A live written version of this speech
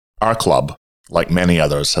Our club, like many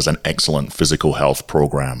others, has an excellent physical health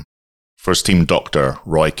program. First team doctor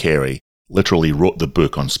Roy Carey literally wrote the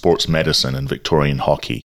book on sports medicine in Victorian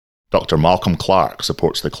hockey. Dr. Malcolm Clark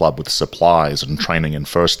supports the club with supplies and training in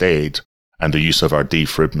first aid and the use of our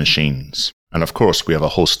defib machines. And of course, we have a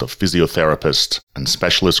host of physiotherapists and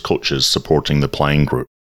specialist coaches supporting the playing group.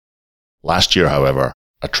 Last year, however,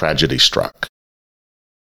 a tragedy struck.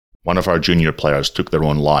 One of our junior players took their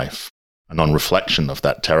own life, and on reflection of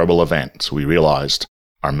that terrible event, we realised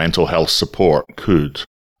our mental health support could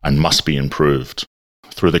and must be improved.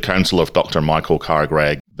 Through the counsel of Dr. Michael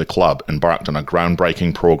Carr-Gregg, the club embarked on a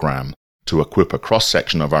groundbreaking programme to equip a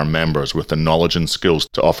cross-section of our members with the knowledge and skills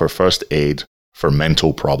to offer first aid for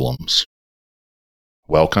mental problems.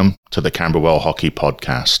 Welcome to the Camberwell Hockey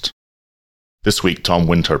Podcast. This week, Tom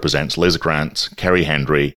Winter presents Liz Grant, Kerry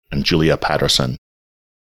Hendry, and Julia Patterson,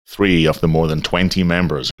 3 of the more than 20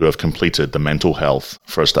 members who have completed the mental health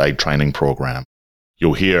first aid training programme.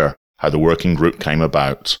 You'll hear how the working group came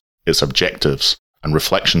about, its objectives, and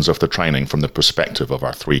reflections of the training from the perspective of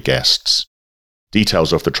our 3 guests.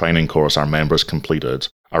 Details of the training course our members completed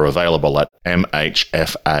are available at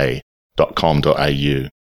mhfa.com.au.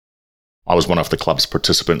 I was one of the club's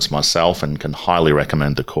participants myself and can highly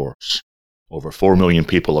recommend the course. Over 4 million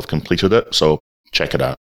people have completed it, so check it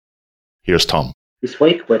out. Here's Tom. This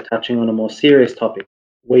week we're touching on a more serious topic.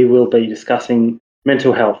 We will be discussing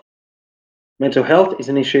mental health. Mental health is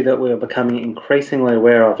an issue that we are becoming increasingly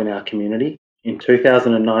aware of in our community. In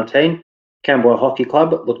 2019, Camberwell Hockey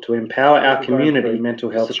Club looked to empower our community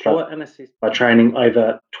mental health support and assist by training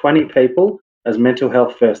over 20 people as mental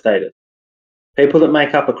health first aiders. People that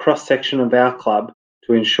make up a cross-section of our club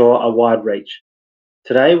to ensure a wide reach.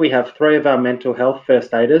 Today we have 3 of our mental health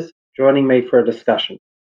first aiders joining me for a discussion.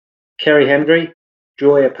 Kerry Hendry,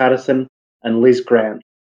 Julia Patterson and Liz Grant.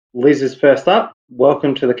 Liz is first up.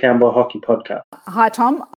 Welcome to the Camberwell Hockey Podcast. Hi,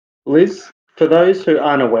 Tom. Liz, for those who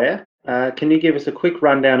aren't aware, can you give us a quick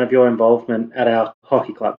rundown of your involvement at our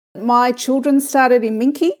hockey club? My children started in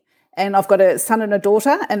Minkie, and I've got a son and a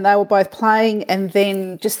daughter, and they were both playing, and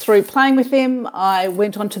then just through playing with them, I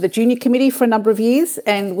went on to the junior committee for a number of years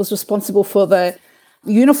and was responsible for the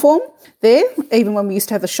uniform there, even when we used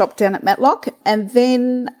to have the shop down at Matlock. And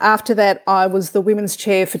then after that, I was the women's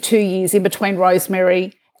chair for 2 years in between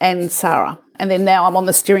Rosemary and Sarah. And then now I'm on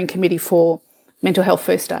the steering committee for mental health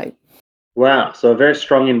first aid. Wow, so a very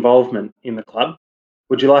strong involvement in the club.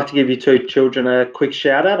 Would you like to give your 2 children a quick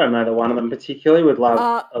shout out? I know that one of them particularly would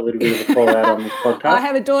love a little bit of a call out on this podcast. I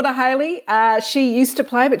have a daughter, Hayley. She used to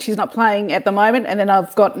play, but she's not playing at the moment. And then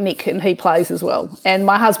I've got Nick, and he plays as well. And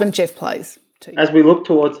my husband, Jeff, plays too. As we look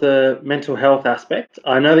towards the mental health aspect,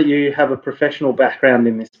 I know that you have a professional background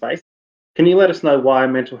in this space. Can you let us know why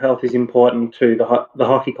mental health is important to the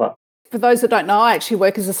hockey club? For those that don't know, I actually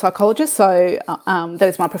work as a psychologist, so that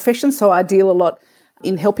is my profession. So I deal a lot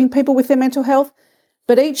in helping people with their mental health.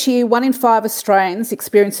 But each year, 1 in 5 Australians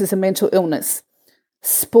experiences a mental illness.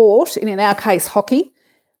 Sport, and in our case hockey,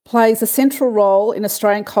 plays a central role in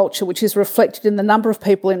Australian culture, which is reflected in the number of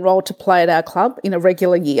people enrolled to play at our club in a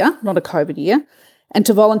regular year, not a COVID year, and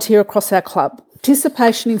to volunteer across our club.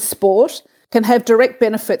 Participation in sport can have direct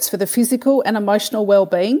benefits for the physical and emotional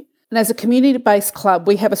well-being. And as a community-based club,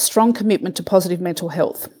 we have a strong commitment to positive mental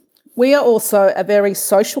health. We are also a very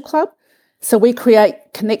social club, so we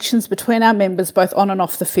create connections between our members both on and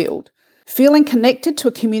off the field. Feeling connected to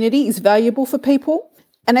a community is valuable for people,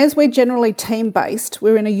 and as we're generally team-based,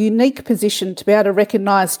 we're in a unique position to be able to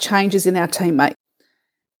recognise changes in our teammate.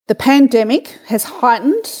 The pandemic has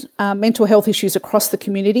heightened mental health issues across the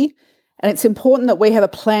community, and it's important that we have a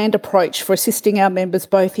planned approach for assisting our members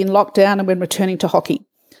both in lockdown and when returning to hockey.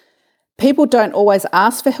 People don't always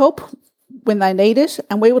ask for help when they need it,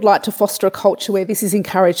 and we would like to foster a culture where this is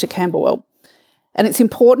encouraged at Camberwell. And it's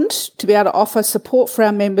important to be able to offer support for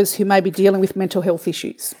our members who may be dealing with mental health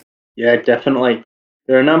issues. Yeah, definitely.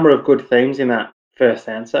 There are a number of good themes in that first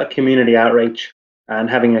answer. Community outreach and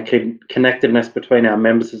having a connectedness between our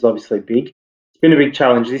members is obviously big. It's been a big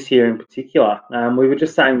challenge this year in particular. We were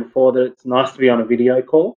just saying before that it's nice to be on a video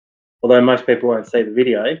call, although most people won't see the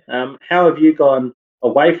video. How have you gone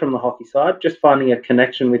away from the hockey side, just finding a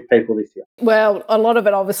connection with people this year? Well, a lot of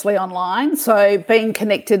it obviously online. So being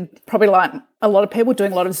connected, probably like a lot of people,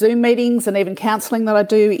 doing a lot of Zoom meetings, and even counselling that I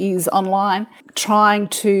do is online, trying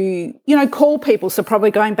to, call people. So probably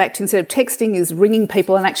going back to, instead of texting, is ringing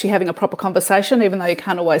people and actually having a proper conversation, even though you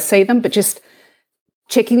can't always see them, but just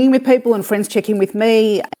checking in with people and friends checking with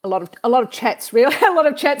me. A lot of chats, really.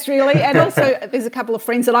 And also there's a couple of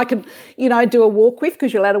friends that I can, do a walk with,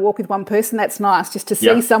 because you're allowed to walk with one person. That's nice, just to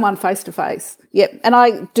see someone face to face. Yep. And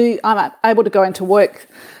I'm able to go into work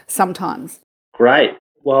sometimes. Great.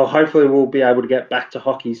 Well, hopefully we'll be able to get back to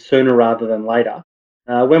hockey sooner rather than later.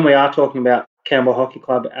 When we are talking about Campbell Hockey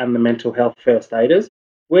Club and the mental health first aiders,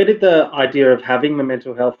 where did the idea of having the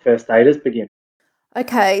mental health first aiders begin?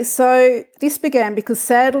 Okay, so this began because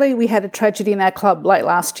sadly we had a tragedy in our club late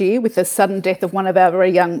last year with the sudden death of one of our very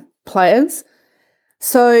young players.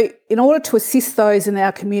 So in order to assist those in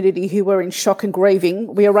our community who were in shock and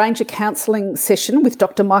grieving, we arranged a counselling session with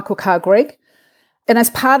Dr. Michael Carr-Gregg. And as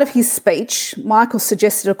part of his speech, Michael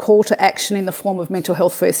suggested a call to action in the form of mental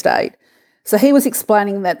health first aid. So he was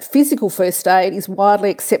explaining that physical first aid is widely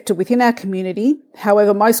accepted within our community.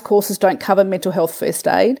 However, most courses don't cover mental health first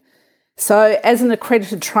aid. So as an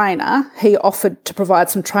accredited trainer, he offered to provide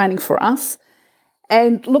some training for us.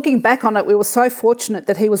 And looking back on it, we were so fortunate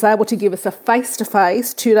that he was able to give us a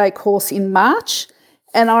face-to-face 2-day course in March.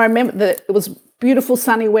 And I remember that it was beautiful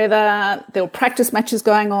sunny weather. There were practice matches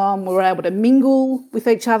going on. We were able to mingle with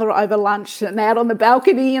each other over lunch and out on the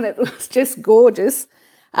balcony, and it was just gorgeous.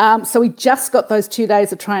 So we just got those 2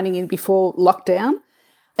 days of training in before lockdown.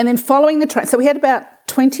 And then following the training, so we had about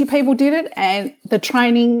 20 people did it, and the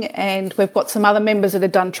training, and we've got some other members that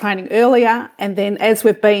had done training earlier. And then as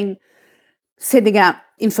we've been sending out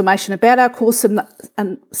information about our course,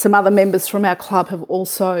 and some other members from our club have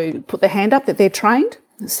also put their hand up that they're trained.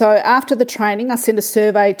 So after the training, I sent a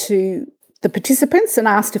survey to the participants and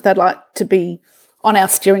asked if they'd like to be on our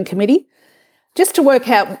steering committee, just to work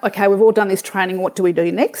out, okay, we've all done this training, what do we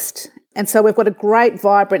do next? And so we've got a great,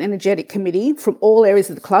 vibrant, energetic committee from all areas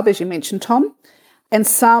of the club, as you mentioned, Tom, and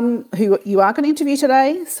some who you are going to interview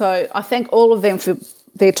today. So I thank all of them for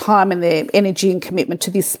their time and their energy and commitment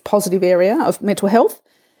to this positive area of mental health.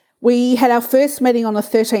 We had our first meeting on the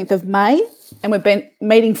 13th of May, and we've been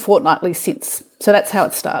meeting fortnightly since. So that's how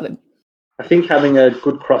it started. I think having a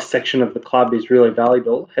good cross-section of the club is really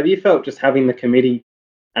valuable. Have you felt just having the committee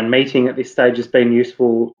and meeting at this stage has been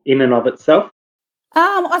useful in and of itself?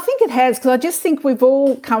 I think it has, because I just think we've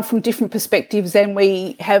all come from different perspectives and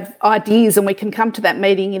we have ideas, and we can come to that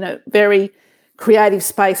meeting in a very creative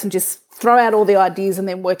space and just throw out all the ideas and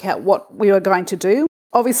then work out what we were going to do.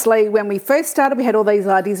 Obviously, when we first started, we had all these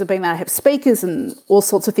ideas of being able to have speakers and all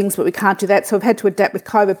sorts of things, but we can't do that. So we've had to adapt with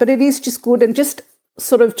COVID. But it is just good, and just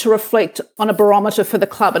sort of to reflect on a barometer for the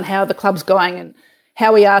club and how the club's going and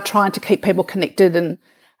how we are trying to keep people connected. And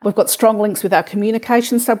we've got strong links with our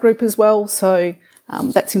communication subgroup as well. So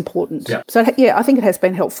that's important. Yeah. So, yeah, I think it has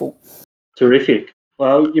been helpful. Terrific.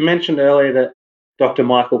 Well, you mentioned earlier that Dr.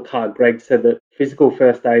 Michael Carr-Gregg said that physical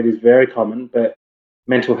first aid is very common, but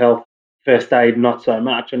mental health first aid not so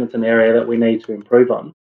much, and it's an area that we need to improve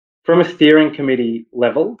on. From a steering committee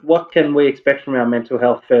level, what can we expect from our mental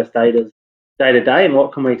health first aiders day to day, and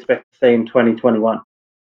what can we expect to see in 2021?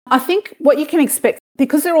 I think what you can expect,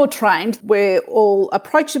 because they're all trained, we're all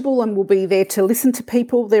approachable and will be there to listen to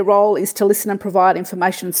people. Their role is to listen and provide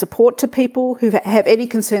information and support to people who have any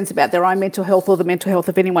concerns about their own mental health or the mental health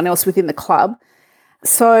of anyone else within the club.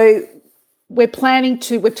 So we've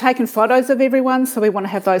taken photos of everyone, so we want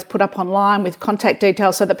to have those put up online with contact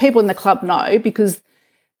details so that people in the club know, because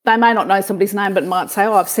they may not know somebody's name but might say,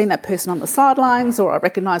 oh, I've seen that person on the sidelines, or I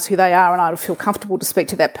recognise who they are and I feel comfortable to speak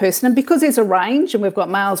to that person. And because there's a range, and we've got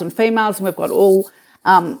males and females, and we've got all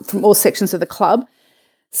from all sections of the club.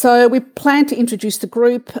 So we plan to introduce the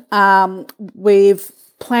group. We're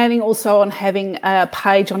planning also on having a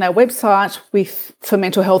page on our website for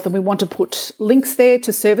mental health, and we want to put links there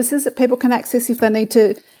to services that people can access if they need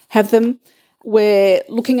to have them. We're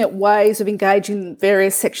looking at ways of engaging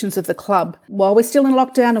various sections of the club while we're still in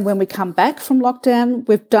lockdown, and when we come back from lockdown.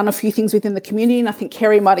 We've done a few things within the community, and I think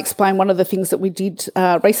Kerry might explain one of the things that we did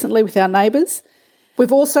recently with our neighbours.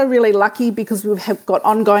 We've also really lucky because we have got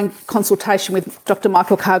ongoing consultation with Dr.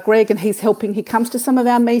 Michael Carr-Gregg, and he's helping. He comes to some of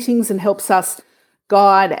our meetings and helps us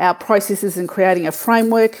guide our processes in creating a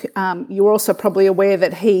framework. You're also probably aware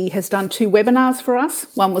that he has done 2 webinars for us.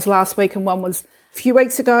 One was last week and one was a few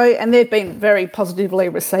weeks ago, and they've been very positively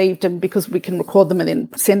received, and because we can record them and then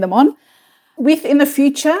send them on. In the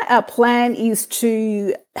future, our plan is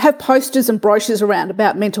to have posters and brochures around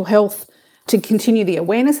about mental health, to continue the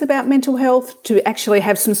awareness about mental health, to actually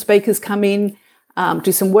have some speakers come in,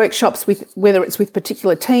 do some workshops whether it's with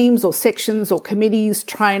particular teams or sections or committees,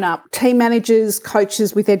 train up team managers,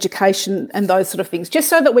 coaches with education and those sort of things, just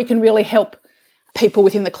so that we can really help people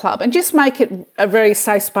within the club and just make it a very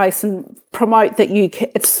safe space and promote that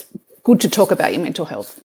it's good to talk about your mental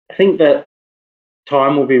health. I think that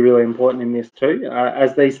time will be really important in this too,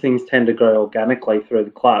 as these things tend to grow organically through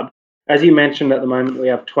the club. As you mentioned, at the moment we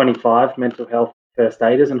have 25 mental health first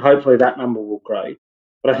aiders, and hopefully that number will grow.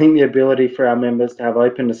 But I think the ability for our members to have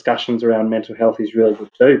open discussions around mental health is really good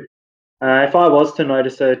too. If I was to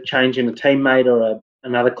notice a change in a teammate or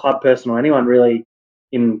another club person or anyone really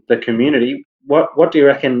in the community, what do you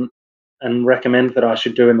reckon and recommend that I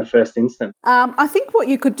should do in the first instance? I think what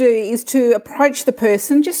you could do is to approach the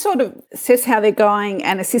person, just sort of assess how they're going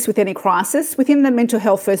and assist with any crisis. Within the mental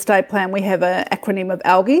health first aid plan, we have an acronym of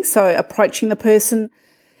ALGI, so approaching the person,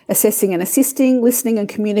 assessing and assisting, listening and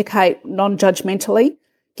communicate non-judgmentally,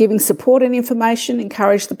 giving support and information,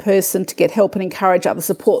 encourage the person to get help and encourage other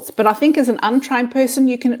supports. But I think as an untrained person,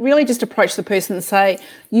 you can really just approach the person and say,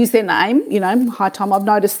 use their name, hi Tom, I've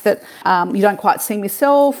noticed that you don't quite seem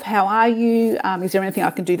yourself. How are you? Is there anything I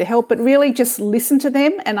can do to help? But really just listen to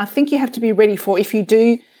them. And I think you have to be ready for, if you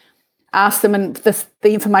do ask them and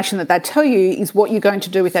the information that they tell you is what you're going to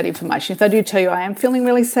do with that information. If they do tell you, I am feeling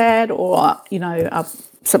really sad, or,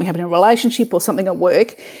 something happened in a relationship or something at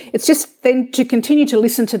work, it's just then to continue to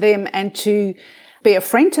listen to them and to be a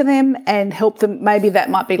friend to them and help them. Maybe that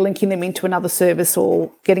might be linking them into another service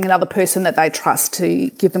or getting another person that they trust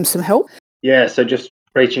to give them some help. Yeah, so just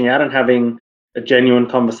reaching out and having a genuine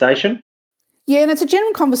conversation. Yeah, and it's a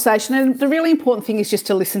genuine conversation, and the really important thing is just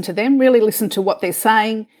to listen to them, really listen to what they're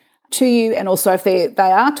saying to you, and also if they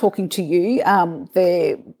are talking to you,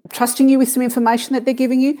 they're trusting you with some information that they're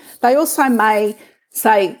giving you. They also may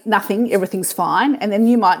say nothing, everything's fine, and then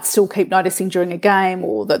you might still keep noticing during a game,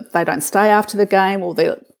 or that they don't stay after the game, or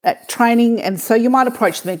they're at training, and so you might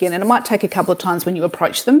approach them again, and it might take a couple of times when you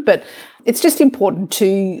approach them, but it's just important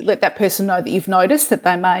to let that person know that you've noticed that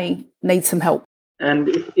they may need some help. And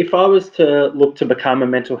if I was to look to become a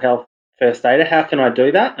mental health first aider, how can I do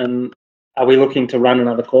that? And are we looking to run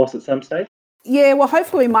another course at some stage? Yeah, well,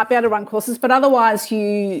 hopefully we might be able to run courses, but otherwise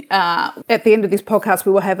at the end of this podcast,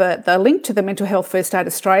 we will have the link to the Mental Health First Aid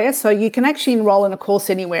Australia, so you can actually enrol in a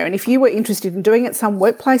course anywhere. And if you were interested in doing it, some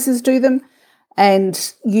workplaces do them,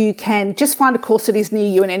 and you can just find a course that is near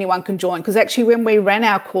you and anyone can join. Because actually when we ran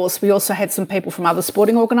our course, we also had some people from other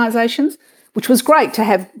sporting organisations, which was great to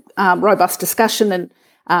have robust discussion, and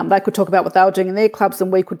they could talk about what they were doing in their clubs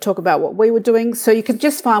and we could talk about what we were doing. So you could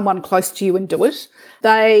just find one close to you and do it.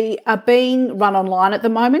 They are being run online at the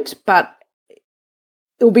moment, but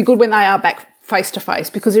it will be good when they are back face-to-face,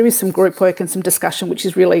 because there is some group work and some discussion which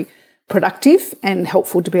is really productive and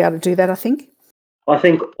helpful to be able to do that, I think. I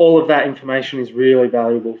think all of that information is really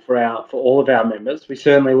valuable for all of our members. We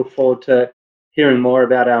certainly look forward to hearing more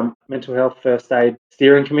about our Mental Health First Aid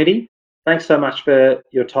Steering Committee. Thanks so much for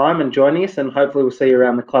your time and joining us, and hopefully we'll see you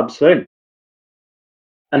around the club soon.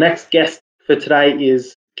 Our next guest for today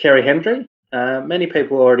is Kerry Hendry. Many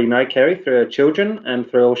people already know Kerry through her children and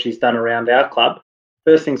through all she's done around our club.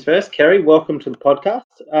 First things first, Kerry, welcome to the podcast.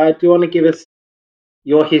 Do you want to give us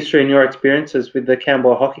your history and your experiences with the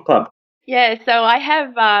Camberwell Hockey Club? Yeah, so I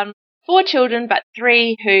have 4 children, but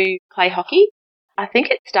 3 who play hockey. I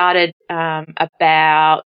think it started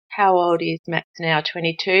about, how old is Max now?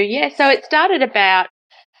 22. Yeah, so it started about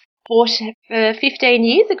 15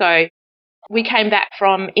 years ago. We came back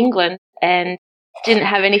from England and didn't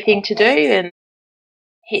have anything to do, and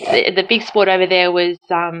the big sport over there was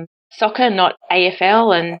soccer, not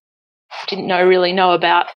AFL, and didn't really know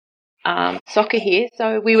about soccer here.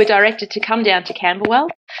 So we were directed to come down to Camberwell,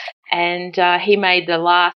 and he made the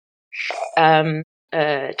last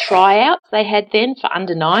tryouts they had then for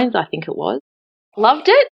under 9s, I think it was. Loved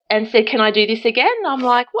it and said, can I do this again? And I'm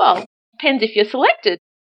like, well, depends if you're selected.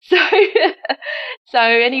 So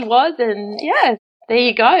and he was, and yeah, there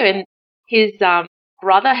you go. And his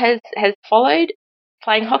brother has followed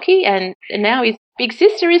playing hockey, and now his big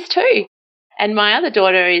sister is too. And my other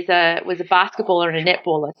daughter was a basketballer and a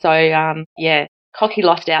netballer. So hockey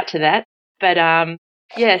lost out to that. But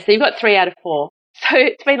so you've got 3 out of 4. So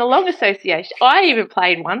it's been a long association. I even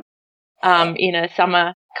played one in a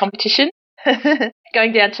summer competition,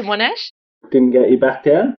 going down to Monash. Didn't get you back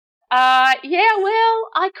down? Well,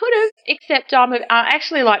 I could have, except I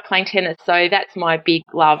actually like playing tennis, so that's my big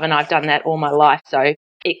love, and I've done that all my life. So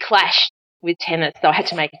it clashed with tennis, so I had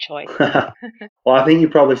to make a choice. Well, I think you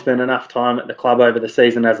probably spend enough time at the club over the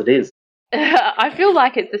season as it is. I feel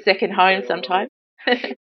like it's the second home sometimes.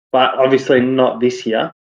 But obviously not this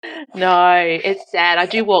year. No, it's sad. I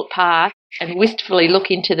do walk past and wistfully look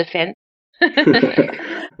into the fence.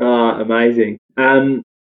 Oh, amazing. Probably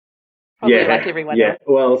like everyone else.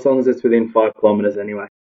 Well, as long as it's within 5 kilometres anyway.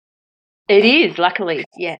 It is, luckily,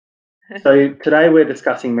 yeah. So today we're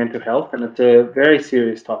discussing mental health, and it's a very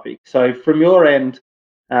serious topic. So from your end,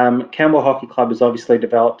 Campbell Hockey Club has obviously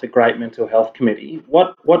developed a great mental health committee.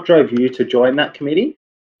 What drove you to join that committee,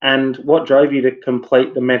 and what drove you to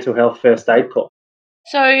complete the mental health first aid course?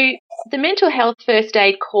 So the mental health first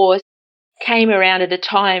aid course came around at a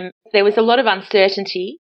time there was a lot of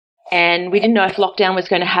uncertainty, and we didn't know if lockdown was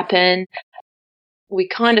going to happen. We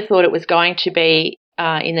kind of thought it was going to be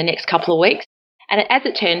in the next couple of weeks. And as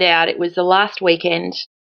it turned out, it was the last weekend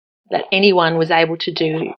that anyone was able to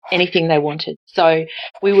do anything they wanted. So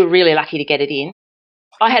we were really lucky to get it in.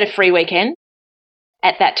 I had a free weekend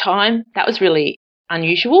at that time. That was really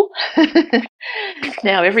unusual.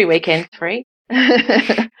 Now every weekend's free.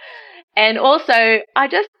 And also, I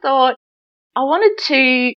just thought I wanted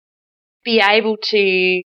to be able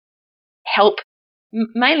to help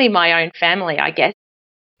mainly my own family, I guess,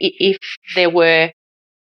 if there were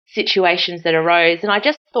situations that arose. And I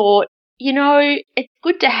just thought, it's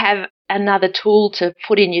good to have another tool to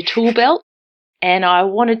put in your tool belt. And I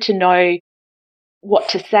wanted to know what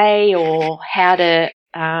to say or how to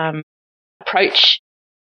approach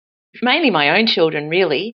mainly my own children,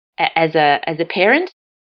 really, as a parent.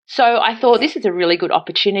 So I thought this is a really good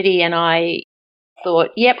opportunity, and I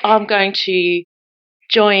thought, yep, I'm going to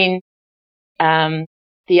join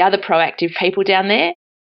the other proactive people down there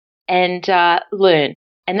and learn.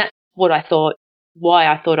 And that's what I thought, why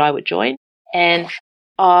I thought I would join. And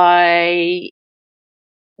I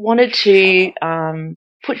wanted to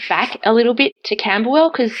put back a little bit to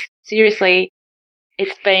Camberwell, because seriously,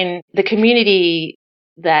 it's been the community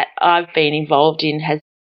that I've been involved in has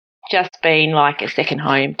just been like a second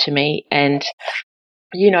home to me. And,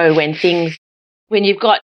 when you've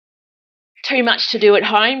got too much to do at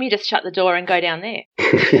home, you just shut the door and go down there.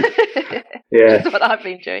 Yeah. That's what I've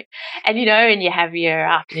been doing. And, and you have your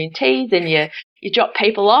afternoon teas and you drop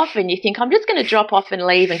people off and you think, I'm just going to drop off and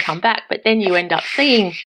leave and come back. But then you end up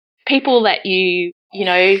seeing people that you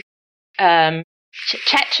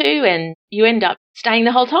chat to, and you end up staying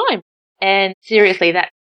the whole time. And seriously,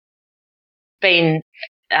 that's been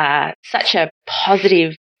such a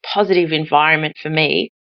positive environment for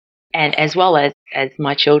me, and as well as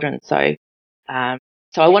my children. So I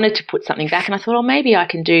wanted to put something back, and I thought, maybe I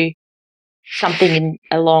can do something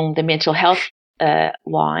along the mental health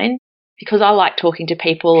line, because I like talking to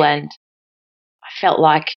people, and I felt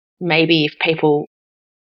like maybe if people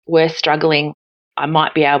were struggling, I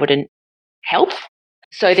might be able to help.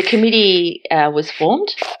 So the committee was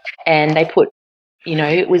formed, and they put,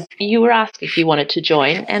 you were asked if you wanted to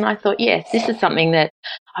join, and I thought, yes, this is something that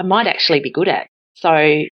I might actually be good at.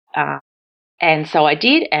 So and so I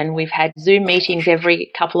did, and we've had Zoom meetings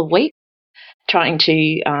every couple of weeks trying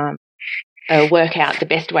to work out the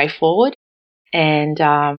best way forward. And,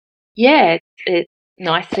 it's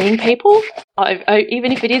nice seeing people,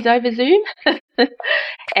 even if it is over Zoom,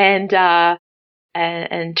 and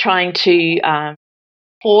trying to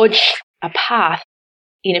forge a path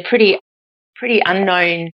in a pretty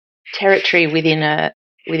unknown territory within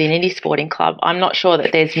any sporting club. I'm not sure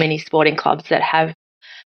that there's many sporting clubs that have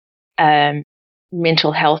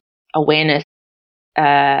mental health awareness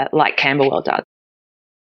like Camberwell does.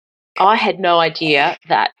 I had no idea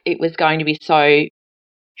that it was going to be so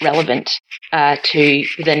relevant to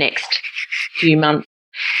the next few months.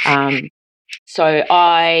 So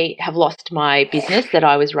I have lost my business that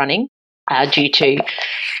I was running due to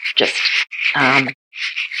just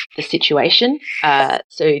the situation.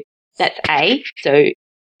 So that's A. So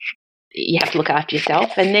you have to look after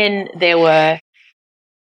yourself. And then there were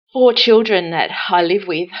 4 children that I live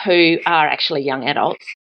with who are actually young adults.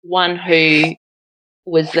 One who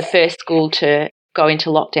was the first school to go into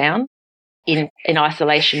lockdown in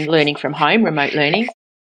isolation, learning from home, remote learning.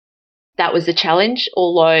 That was a challenge,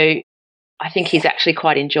 although I think he's actually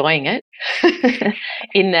quite enjoying it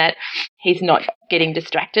in that he's not getting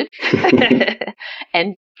distracted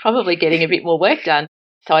and probably getting a bit more work done.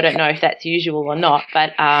 So I don't know if that's usual or not,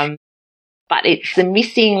 but it's the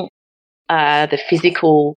missing the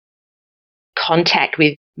physical contact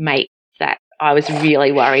with mates that I was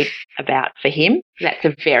really worried about for him. That's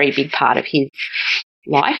a very big part of his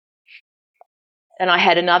life. And I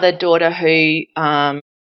had another daughter who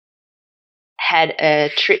had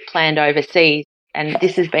a trip planned overseas, and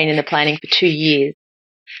this has been in the planning for 2 years.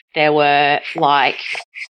 There were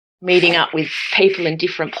meeting up with people in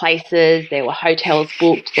different places. There were hotels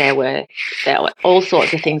booked. There were all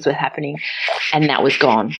sorts of things were happening, and that was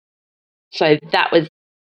gone. So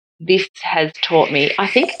this has taught me, I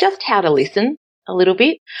think, just how to listen a little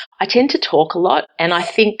bit. I tend to talk a lot, and I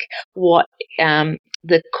think what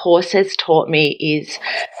the course has taught me is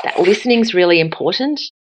that listening is really important.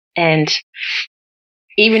 And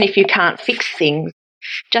even if you can't fix things,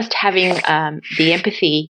 just having the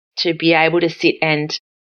empathy to be able to sit and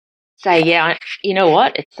say, yeah, you know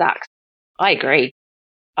what, it sucks. I agree.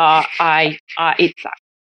 It sucks.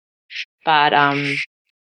 But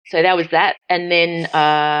so that was that, and then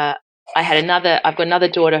I've got another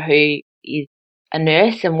daughter who is a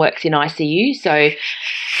nurse and works in ICU. So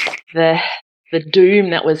the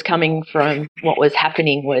doom that was coming from what was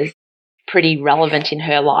happening was pretty relevant in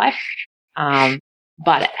her life.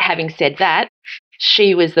 But having said that,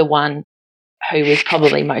 she was the one who was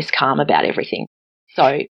probably most calm about everything.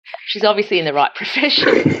 So she's obviously in the right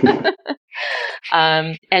profession.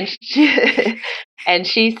 And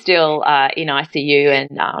she's still in ICU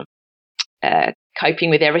and coping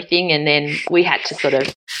with everything. And then we had to sort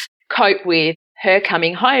of cope with her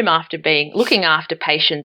coming home after looking after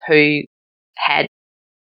patients who had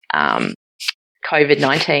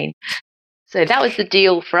COVID-19. So that was the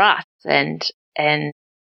deal for us. And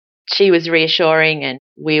she was reassuring, and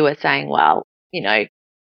we were saying, well,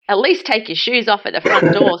 at least take your shoes off at the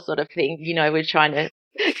front door sort of thing. We're trying to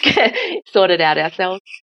sort it out ourselves.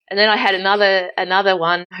 And then I had another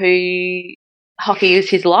one who hockey is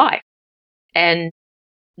his life, and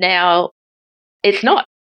now it's not.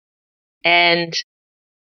 And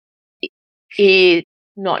it's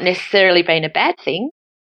not necessarily been a bad thing,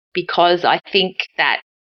 because I think that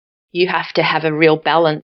you have to have a real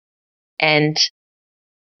balance, and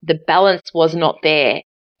the balance was not there,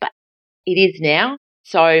 but it is now.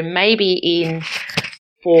 So maybe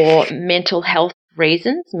for mental health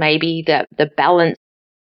reasons, maybe the balance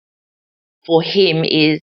for him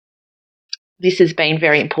is this has been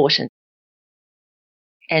very important.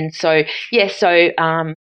 And so,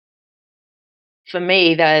 for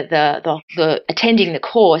me, the attending the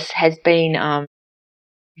course has been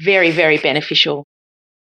very, very beneficial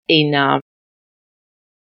in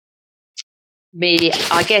me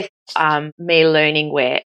learning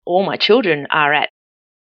where all my children are at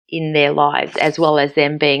in their lives, as well as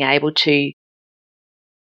them being able to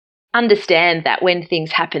understand that when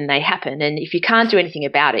things happen, they happen. And if you can't do anything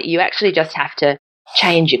about it, you actually just have to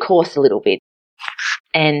change your course a little bit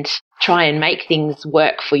and try and make things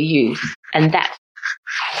work for you. And that's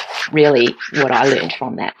really what I learned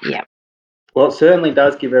from that. Yeah. Well, it certainly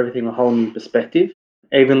does give everything a whole new perspective.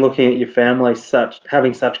 Even looking at your family,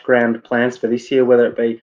 having such grand plans for this year, whether it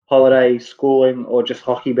be holiday, schooling, or just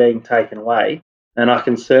hockey being taken away. And I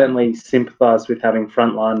can certainly sympathise with having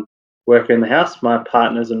frontline worker in the house. My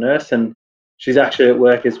partner's a nurse, and she's actually at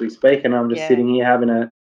work as we speak, and I'm just sitting here having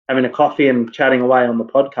a coffee and chatting away on the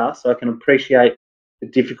podcast, so I can appreciate the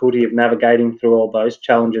difficulty of navigating through all those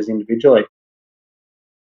challenges individually.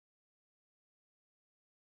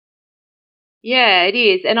 Yeah, it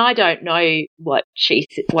is. And I don't know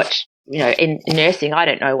in nursing, I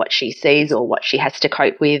don't know what she sees or what she has to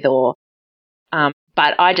cope with, but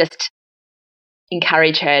I just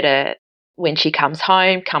encourage her to, when she comes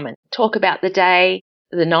home, come and talk about the day,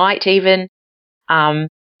 the night even,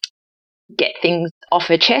 get things off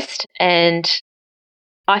her chest. And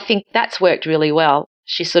I think that's worked really well.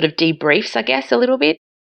 She sort of debriefs, I guess, a little bit,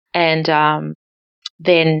 and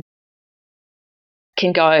then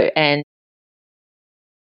can go and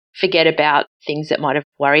forget about things that might have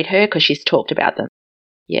worried her because she's talked about them.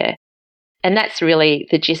 Yeah. And that's really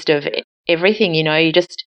the gist of everything, I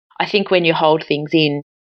think when you hold things in,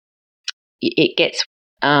 it gets,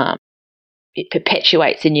 it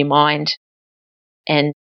perpetuates in your mind.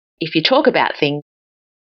 And if you talk about things,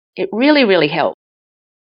 it really, really helps.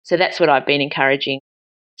 So that's what I've been encouraging.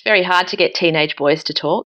 It's very hard to get teenage boys to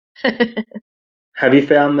talk. Have you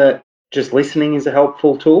found that just listening is a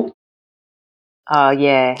helpful tool? Oh,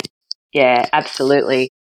 yeah. Yeah, absolutely.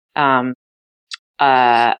 I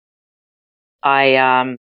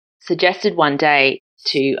suggested one day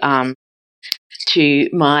to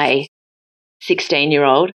my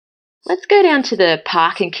 16-year-old, let's go down to the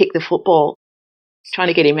park and kick the football, trying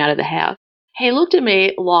to get him out of the house. He looked at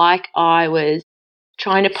me like I was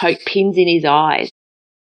trying to poke pins in his eyes.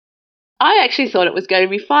 I actually thought it was going to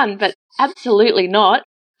be fun, but absolutely not.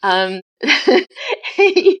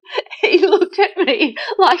 He looked at me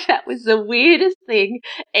like that was the weirdest thing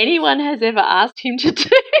anyone has ever asked him to do.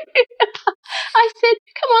 I said,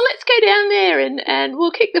 come on, let's go down there and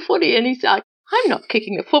we'll kick the footy. And he's like, I'm not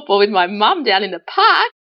kicking the football with my mum down in the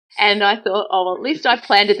park. And I thought, oh, well, at least I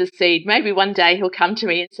planted the seed. Maybe one day he'll come to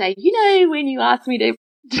me and say, when you asked me to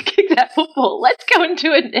kick that football, let's go and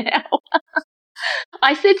do it now.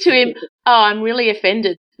 I said to him, oh, I'm really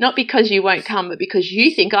offended. Not because you won't come, but because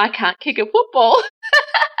you think I can't kick a football.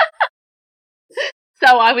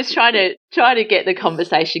 So I was trying to get the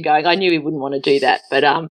conversation going. I knew he wouldn't want to do that, but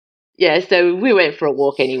so we went for a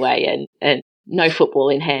walk anyway, and no football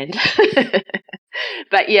in hand.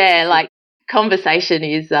 But yeah, like conversation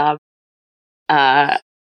is quite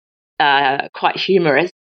humorous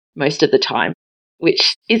most of the time,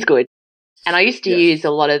 which is good. And I used to use a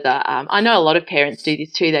lot of the I know a lot of parents do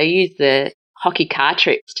this too. They use the hockey car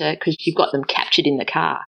trips because you've got them captured in the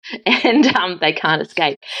car and they can't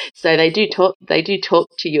escape. So they do talk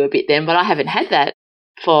to you a bit then, but I haven't had that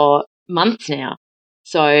for months now.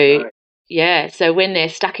 So yeah, so when they're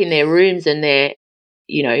stuck in their rooms and they're,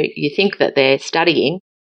 you know, you think that they're studying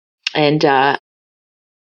and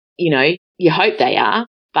you know, you hope they are,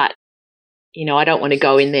 but you know, I don't want to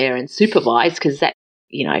go in there and supervise because that,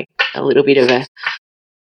 you know, a little bit of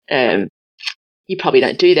a you probably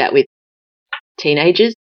don't do that with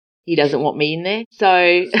teenagers. He doesn't want me in there.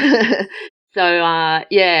 So,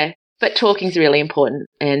 yeah, but talking's really important.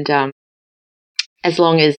 And as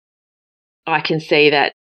long as I can see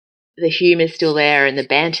that the humour's still there and the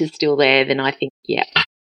banter's still there, then I think, yeah.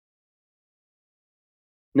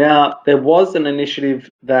 Now, there was an initiative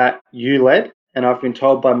that you led, and I've been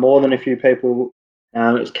told by more than a few people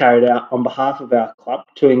it was carried out on behalf of our club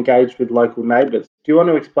to engage with local neighbours. Do you want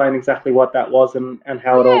to explain exactly what that was and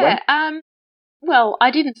how it all went? Well, I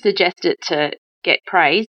didn't suggest it to get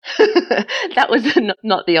praise. That was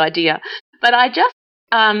not the idea. But I just,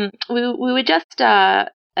 we were just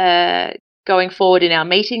going forward in our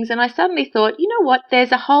meetings, and I suddenly thought, you know what,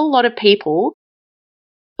 there's a whole lot of people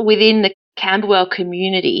within the Camberwell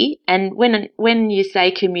community, and when you say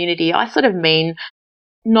community, I sort of mean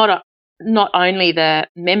not only the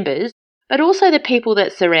members, but also the people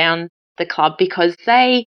that surround the club, because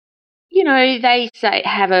they, you know, they say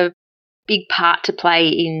have a big part to play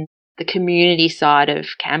in the community side of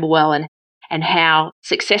Camberwell and how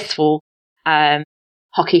successful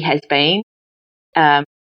hockey has been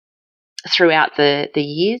throughout the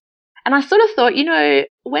years. And I sort of thought, you know,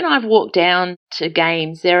 when I've walked down to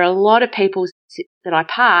games, there are a lot of people that I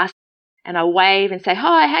pass and I wave and say,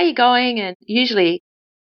 hi, how you going? And usually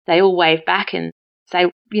they all wave back and say,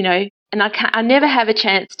 you know, and I never have a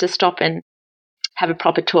chance to stop and have a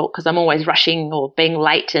proper talk because I'm always rushing or being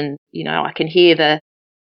late, and you know I can hear the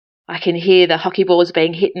hockey balls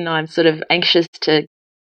being hit, and I'm sort of anxious to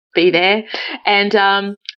be there. And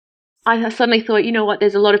I suddenly thought, you know what?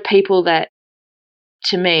 There's a lot of people that,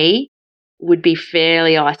 to me, would be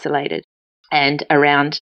fairly isolated and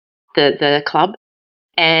around the club,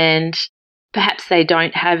 and perhaps they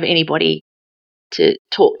don't have anybody to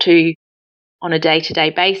talk to on a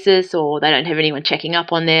day-to-day basis, or they don't have anyone checking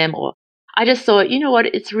up on them, or I just thought, you know what,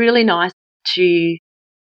 it's really nice to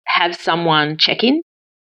have someone check in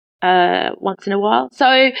once in a while.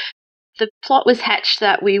 So the plot was hatched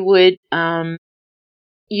that we would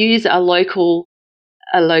use a local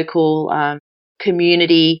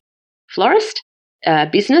community florist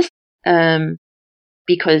business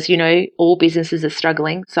because, you know, all businesses are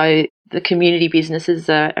struggling. So the community businesses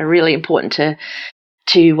are really important to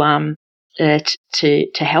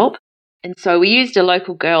help. And so we used a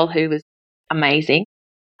local girl who was amazing.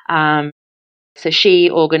 So she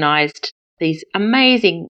organised these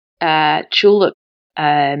amazing tulip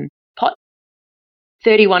pots,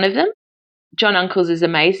 31 of them. John Uncles is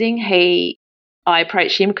amazing. I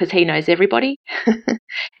approached him because he knows everybody,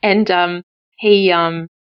 and he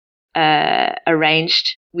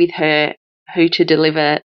arranged with her who to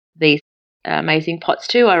deliver these amazing pots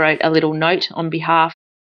to. I wrote a little note on behalf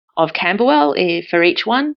of Camberwell for each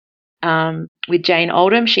one. With Jane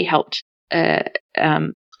Oldham, she helped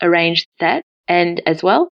arrange that and as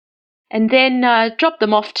well, and then dropped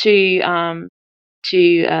them off to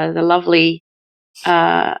the lovely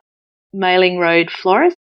Mailing Road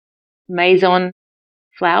florist, Maison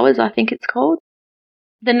Flowers, I think it's called.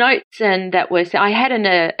 The notes and that was, I had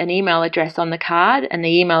an email address on the card, and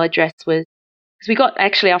the email address was, because we got,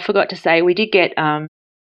 actually I forgot to say, we did get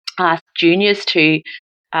asked juniors to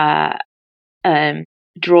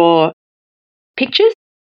draw pictures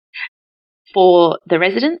for the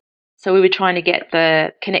residents. So we were trying to get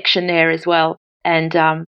the connection there as well, and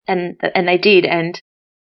they did, and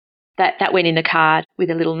that went in the card with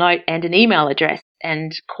a little note and an email address.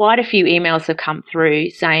 And quite a few emails have come through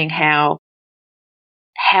saying how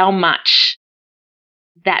much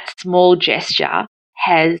that small gesture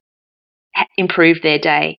has improved their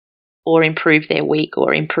day, or improved their week,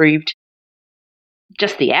 or improved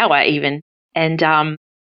just the hour even. And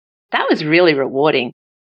that was really rewarding.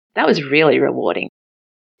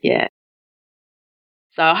 Yeah.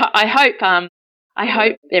 So I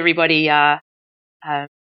hope everybody, I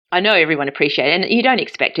know everyone appreciated it, and you don't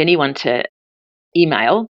expect anyone to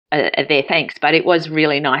email their thanks, but it was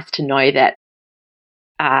really nice to know that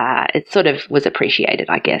it sort of was appreciated,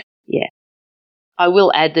 I guess. Yeah. I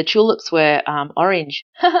will add the tulips were orange,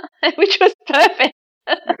 which was perfect.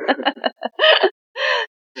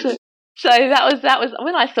 So that was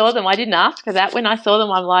when I saw them. I didn't ask for that. When I saw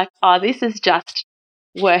them, I'm like, oh, this is just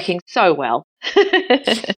working so well.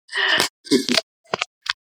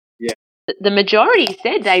 Yeah. The majority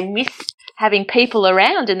said they miss having people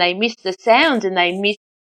around, and they miss the sound, and they miss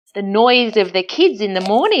the noise of the kids in the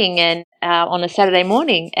morning and on a Saturday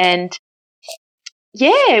morning. And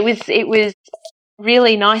yeah, it was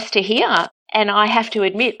really nice to hear. And I have to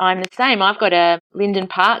admit, I'm the same. I've got a Linden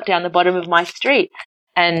Park down the bottom of my street,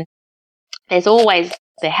 and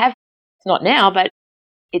not now, but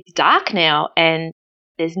it's dark now, and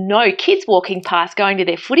there's no kids walking past going to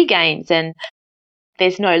their footy games, and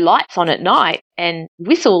there's no lights on at night and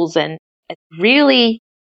whistles, and it's really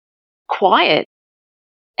quiet.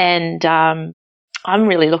 And I'm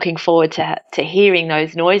really looking forward to hearing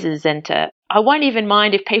those noises, and I won't even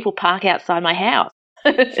mind if people park outside my house.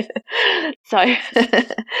 So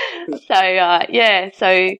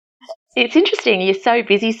it's interesting. You're so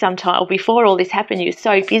busy sometimes. Before all this happened, you're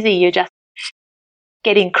so busy. You're just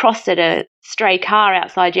getting crossed at a stray car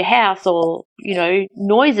outside your house, or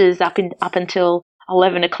noises up until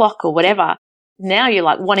 11 o'clock or whatever. Now you're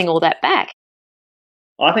like wanting all that back.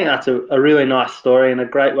 I think that's a really nice story and a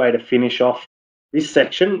great way to finish off this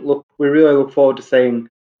section. Look, we really look forward to seeing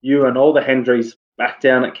you and all the Hendrys back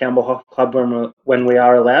down at Campbell Hockey Club when we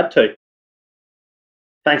are allowed to.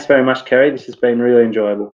 Thanks very much, Kerry. This has been really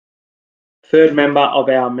enjoyable. Third member of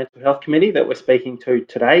our mental health committee that we're speaking to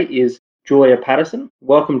today is Julia Patterson.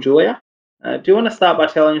 Welcome, Julia. Do you want to start by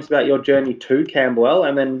telling us about your journey to Camberwell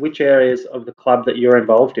and then which areas of the club that you're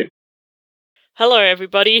involved in? Hello,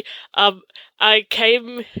 everybody. I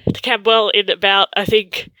came to Camberwell in about, I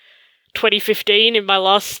think, 2015 in my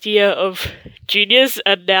last year of juniors,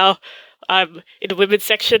 and now I'm in the women's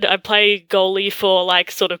section. I play goalie for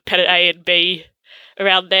sort of Pennant A and B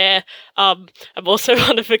around there. I'm also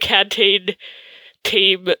one of the canteen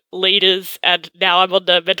team leaders, and now I'm on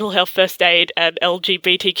the mental health, first aid and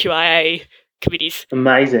LGBTQIA committees.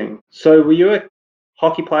 Amazing. So were you a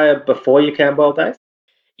hockey player before your Camberwell days?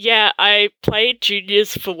 Yeah, I played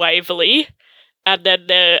juniors for Waverley, and then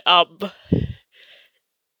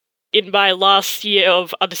in my last year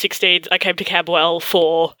of under-16s, I came to Camberwell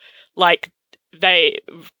for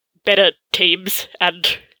better teams,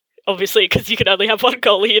 and obviously because you can only have one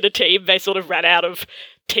goalie in a team, they sort of ran out of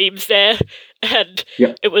teams there, and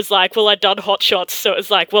It was like, well, I'd done hot shots, so it was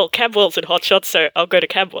like, well, Camberwell's in hot shots, so I'll go to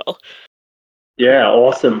Camberwell. Yeah,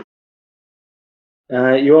 awesome.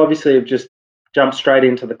 You obviously have just jumped straight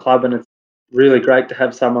into the club, and it's really great to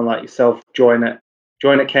have someone like yourself join at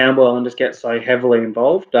Camberwell and just get so heavily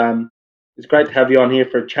involved. It's great to have you on here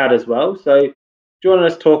for a chat as well. So do you want to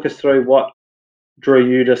just talk us through what drew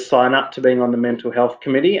you to sign up to being on the mental health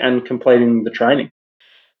committee and completing the training?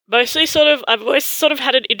 Mostly I've always sort of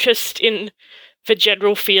had an interest in the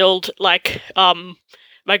general field. My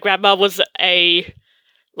grandma was a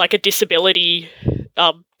disability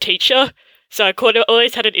teacher, so I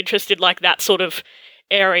always had an interest in that sort of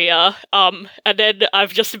area. And then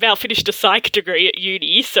I've just about finished a psych degree at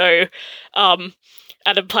uni, so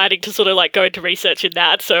and I'm planning to sort of go into research in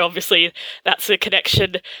that. So obviously that's a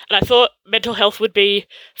connection. And I thought mental health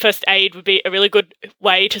first aid would be a really good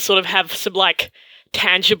way to sort of have some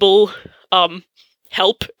tangible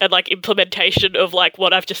help and implementation of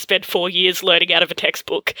what I've just spent 4 years learning out of a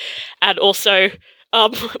textbook. And also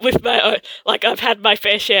with my own, I've had my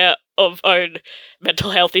fair share of own mental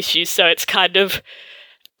health issues, so it's kind of,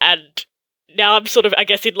 and now I'm sort of, I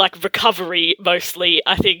guess, in recovery mostly.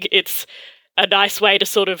 I think it's a nice way to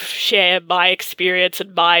sort of share my experience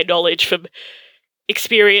and my knowledge from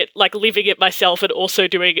experience, living it myself and also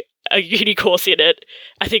doing a uni course in it.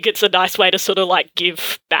 I think it's a nice way to sort of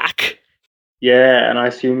give back. Yeah, and I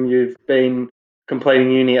assume you've been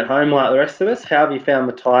completing uni at home like the rest of us. How have you found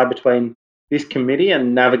the tie between this committee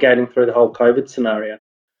and navigating through the whole COVID scenario?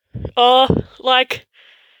 Well,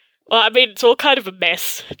 I mean, it's all kind of a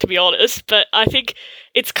mess, to be honest, but I think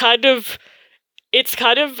I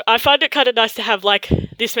find it kind of nice to have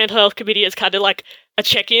this mental health committee as kind of a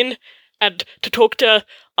check-in and to talk to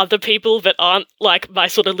other people that aren't my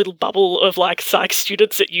sort of little bubble of psych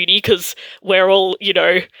students at uni, because we're all,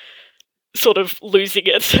 sort of losing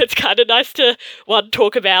it. So it's kind of nice to, one,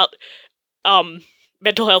 talk about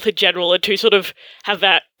mental health in general, and to sort of have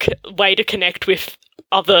that way to connect with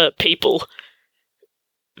other people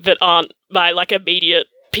that aren't my immediate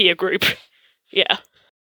peer group. Yeah.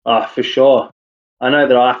 Oh, for sure. I know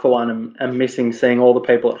that I, for one, am missing seeing all the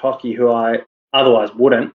people at hockey who I otherwise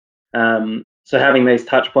wouldn't. So having these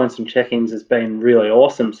touch points and check-ins has been really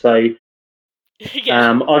awesome. So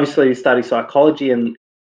Yeah. Obviously, you study psychology and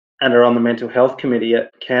are on the mental health committee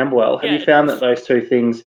at Camberwell. Have Yeah, you found that those two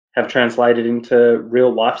things have translated into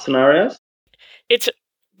real life scenarios? it's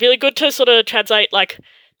really good to sort of translate like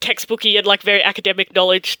textbooky and like very academic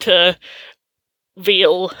knowledge to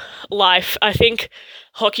real life. I think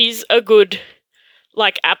hockey's a good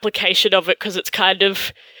like application of it because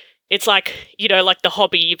it's like, you know, like the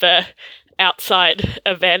hobby, the outside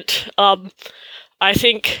event. I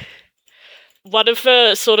think one of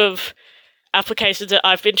the sort of applications that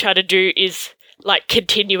I've been trying to do is like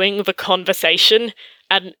continuing the conversation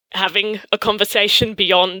and having a conversation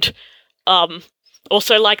beyond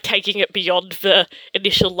also like taking it beyond the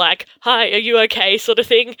initial like, hi, are you okay sort of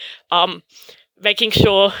thing. Making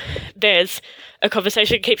sure there's a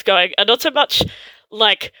conversation that keeps going and not so much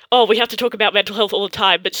like, oh, we have to talk about mental health all the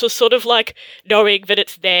time, but just sort of like knowing that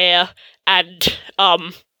it's there and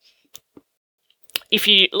if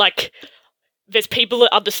you like there's people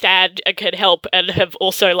that understand and can help and have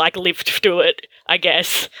also like lived through it, I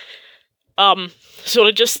guess. Sort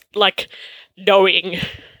of just like knowing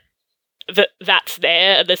that that's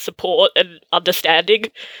there and there's support and understanding,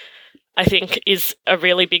 I think is a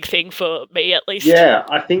really big thing for me at least. Yeah,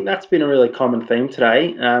 I think that's been a really common theme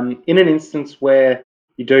today. In an instance where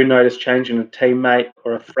you do notice change in a teammate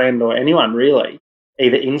or a friend or anyone really,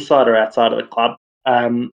 either inside or outside of the club,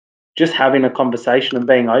 just having a conversation and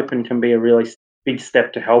being open can be a really big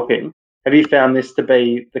step to helping. Have you found this to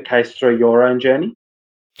be the case through your own journey?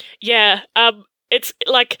 Yeah, it's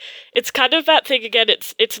like it's kind of that thing again.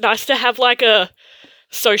 It's nice to have like a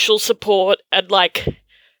social support and like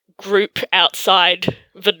group outside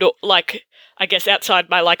like I guess outside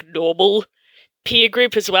my like normal peer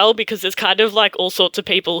group as well, because there's kind of like all sorts of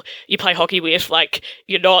people you play hockey with. Like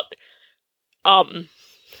you're not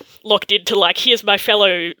locked into like here's my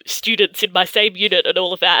fellow students in my same unit and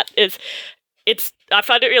all of that. It's I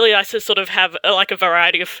find it really nice to sort of have like a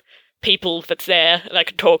variety of people that's there that I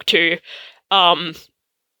can talk to, and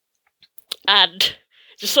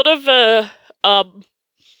just sort of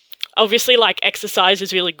obviously like exercise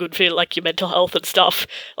is really good for like your mental health and stuff,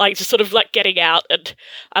 like just sort of like getting out. And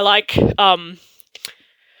I like for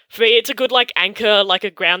me it's a good like anchor, like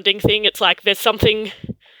a grounding thing. It's like there's something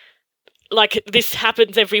like this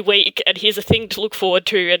happens every week and here's a thing to look forward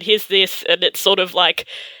to and here's this, and it's sort of like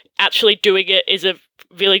actually doing it is a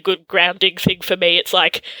really good grounding thing for me. It's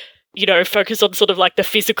like, you know, focus on sort of like the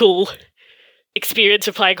physical experience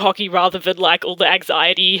of playing hockey rather than like all the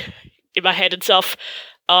anxiety in my head and stuff.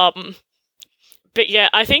 But yeah,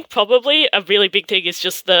 I think probably a really big thing is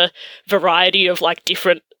just the variety of like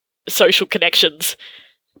different social connections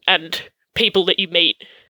and people that you meet.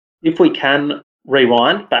 If we can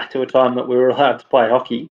rewind back to a time that we were allowed to play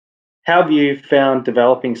hockey, how have you found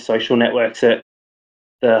developing social networks at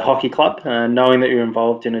the hockey club, knowing that you're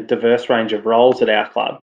involved in a diverse range of roles at our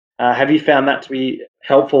club? Have you found that to be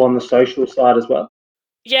helpful on the social side as well?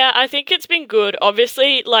 Yeah, I think it's been good.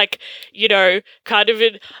 Obviously, like, you know,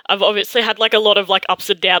 I've obviously had like a lot of like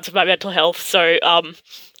ups and downs of my mental health. So,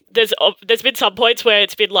 there's been some points where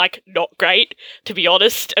it's been like not great, to be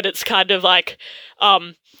honest. And it's kind of like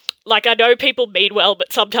I know people mean well,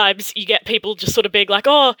 but sometimes you get people just sort of being like,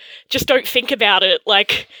 oh, just don't think about it.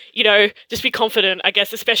 Like, you know, just be confident, I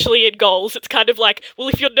guess, especially in goals. It's kind of like, well,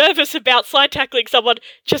 if you're nervous about slide tackling someone,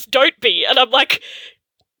 just don't be. And I'm like,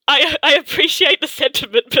 I appreciate the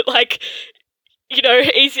sentiment, but like, you know,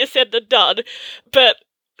 easier said than done. But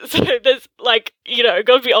so there's like, you know,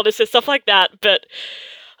 gotta be honest, there's stuff like that. But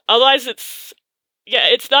otherwise it's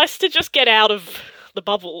nice to just get out of the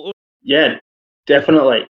bubble. Yeah,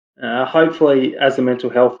 definitely. Hopefully, as the mental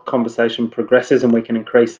health conversation progresses and we can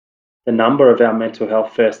increase the number of our mental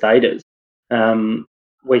health first aiders,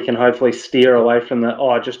 we can hopefully steer away from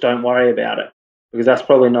just don't worry about it, because that's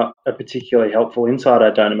probably not a particularly helpful insight,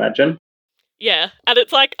 I don't imagine. Yeah, and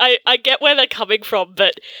it's like, I get where they're coming from,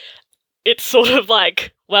 but it's sort of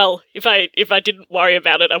like, well, if I didn't worry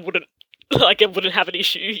about it, I wouldn't have an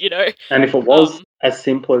issue, you know? And if it was as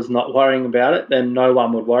simple as not worrying about it, then no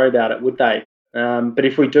one would worry about it, would they? But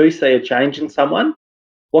if we do see a change in someone,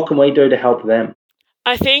 what can we do to help them?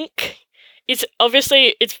 I think it's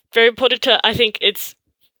very important to, I think it's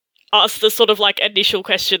ask the sort of like initial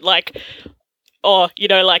question, like, oh, you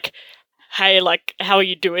know, like, hey, like, how are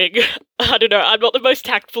you doing? I don't know, I'm not the most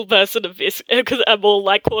tactful person of this because I'm all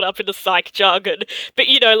like caught up in the psych jargon, but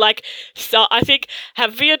you know, like, so I think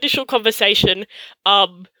have the initial conversation,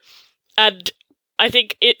 and I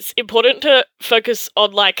think it's important to focus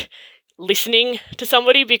on like listening to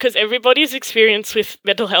somebody, because everybody's experience with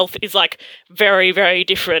mental health is like very, very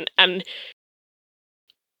different, and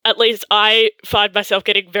at least I find myself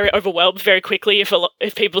getting very overwhelmed very quickly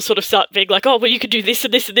if people sort of start being like, oh, well, you could do this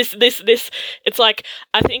and this and this and this and this. It's like,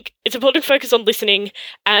 I think it's important to focus on listening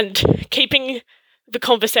and keeping the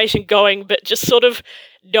conversation going, but just sort of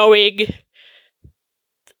knowing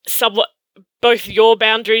somewhat both your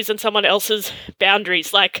boundaries and someone else's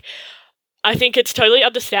boundaries. Like, I think it's totally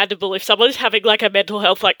understandable if someone's having like a mental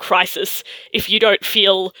health like crisis, if you don't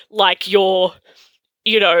feel like you're,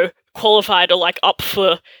 qualified or like up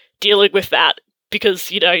for dealing with that because,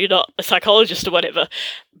 you're not a psychologist or whatever.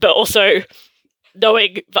 But also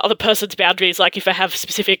knowing the other person's boundaries, like if I have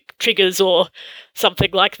specific triggers or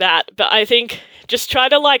something like that. But I think just try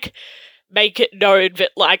to like make it known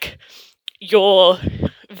that like you're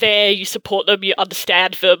there, you support them, you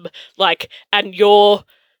understand them, like, and you're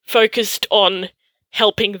focused on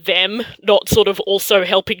helping them, not sort of also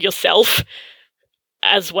helping yourself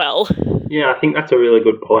as well. Yeah, I think that's a really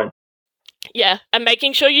good point. Yeah, and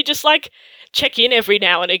making sure you just like check in every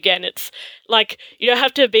now and again. It's like, you don't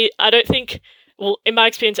have to be, I don't think, well, in my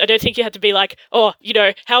experience, I don't think you have to be like, oh,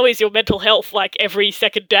 how is your mental health like every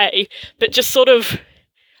second day? But just sort of,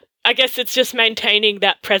 I guess it's just maintaining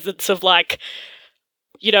that presence of like,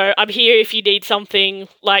 I'm here if you need something,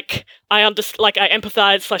 like I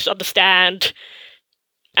empathize / understand,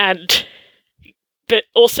 but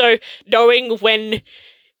also knowing when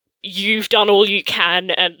you've done all you can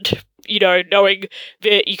and, knowing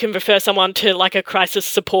that you can refer someone to like a crisis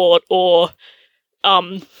support or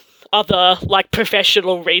other like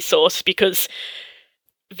professional resource, because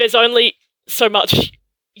there's only so much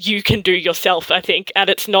you can do yourself, I think, and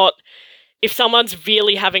it's not, if someone's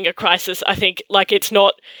really having a crisis, I think like it's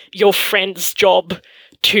not your friend's job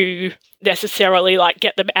to necessarily like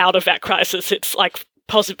get them out of that crisis. It's like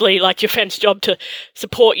possibly like your friend's job to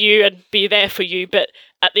support you and be there for you, but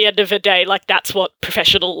at the end of the day, like that's what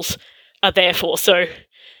professionals are there for. So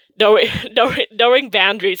knowing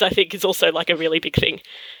boundaries, I think, is also like a really big thing,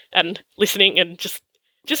 and listening and just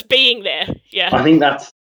being there. Yeah, I think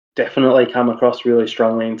that's definitely come across really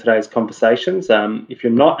strongly in today's conversations. If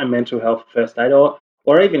you're not a mental health first aid, or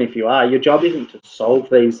even if you are, your job isn't to solve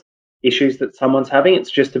these issues that someone's having,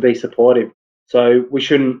 it's just to be supportive. So we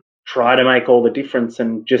shouldn't try to make all the difference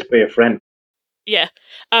and just be a friend. Yeah.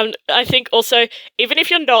 I think also, even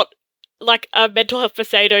if you're not like a mental health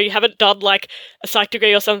first aid, or you haven't done like a psych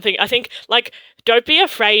degree or something, I think like don't be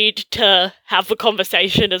afraid to have the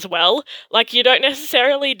conversation as well. Like, you don't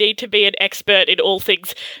necessarily need to be an expert in all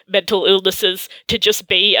things mental illnesses to just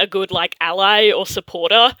be a good like ally or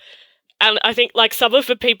supporter. And I think like some of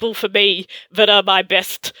the people for me that are my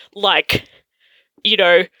best like,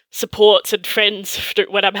 supports and friends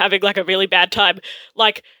when I'm having like a really bad time,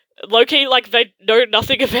 like low-key, like they know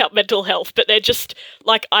nothing about mental health, but they're just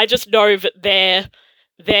like, I just know that they're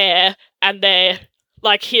there and they're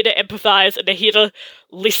like here to empathize and they're here to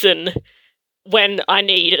listen when I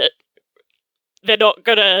need it. They're not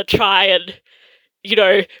gonna try and,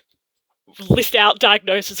 list out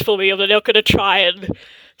diagnoses for me, or they're not gonna try and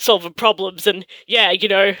solve the problems. And yeah,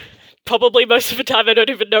 probably most of the time I don't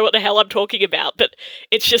even know what the hell I'm talking about, but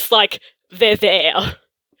it's just like they're there,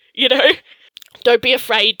 Don't be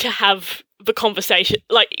afraid to have the conversation.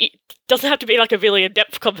 Like, it doesn't have to be like a really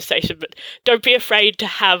in-depth conversation, but don't be afraid to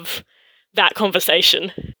have that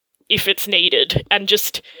conversation if it's needed, and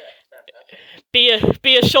just be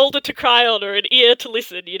a shoulder to cry on or an ear to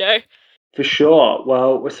listen, For sure.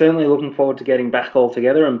 Well, we're certainly looking forward to getting back all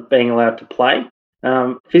together and being allowed to play.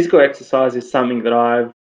 Physical exercise is something that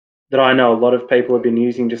I know a lot of people have been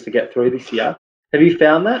using just to get through this year. Have you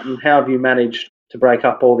found that, and how have you managed to break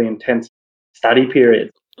up all the intense study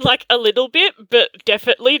periods? Like a little bit, but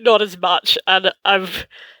definitely not as much. And I've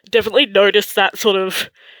definitely noticed that sort of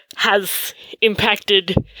has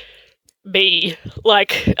impacted me,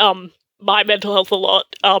 like, my mental health a lot.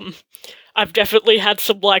 I've definitely had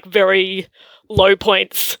some like very low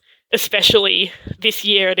points, especially this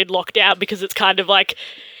year and in lockdown, because it's kind of like,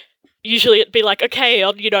 usually it'd be like, okay,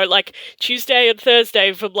 on, like Tuesday and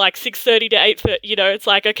Thursday from like 6:30 to 8:30, it's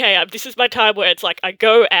like, okay, this is my time where it's like I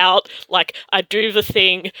go out, like I do the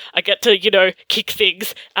thing, I get to, kick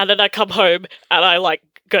things, and then I come home and I like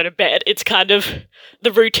go to bed. It's kind of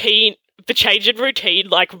the routine, the change in routine,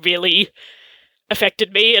 like really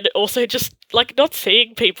affected me. And also just like not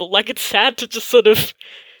seeing people, like it's sad to just sort of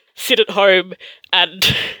sit at home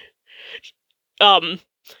and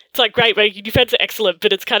it's like, great, my uni friends are excellent,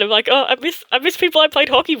 but it's kind of like, oh, I miss people I played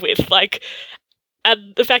hockey with, like,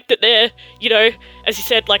 and the fact that they're, as you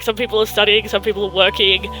said, like some people are studying, some people are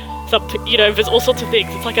working, there's all sorts of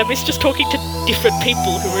things. It's like I miss just talking to different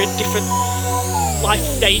people who are in different life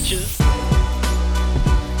stages.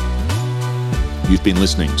 You've been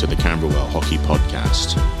listening to the Camberwell Hockey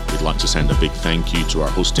Podcast. We'd like to send a big thank you to our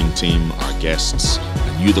hosting team, our guests,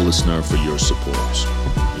 and you, the listener, for your support.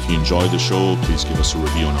 If you enjoy the show, please give us a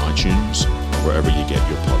review on iTunes or wherever you get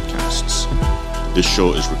your podcasts. This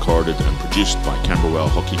show is recorded and produced by Camberwell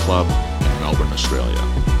Hockey Club in Melbourne, Australia.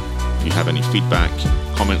 If you have any feedback,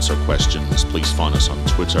 comments or questions, please find us on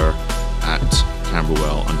Twitter at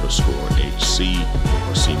Camberwell_HC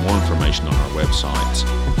or see more information on our website,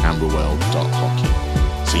 camberwell.hockey.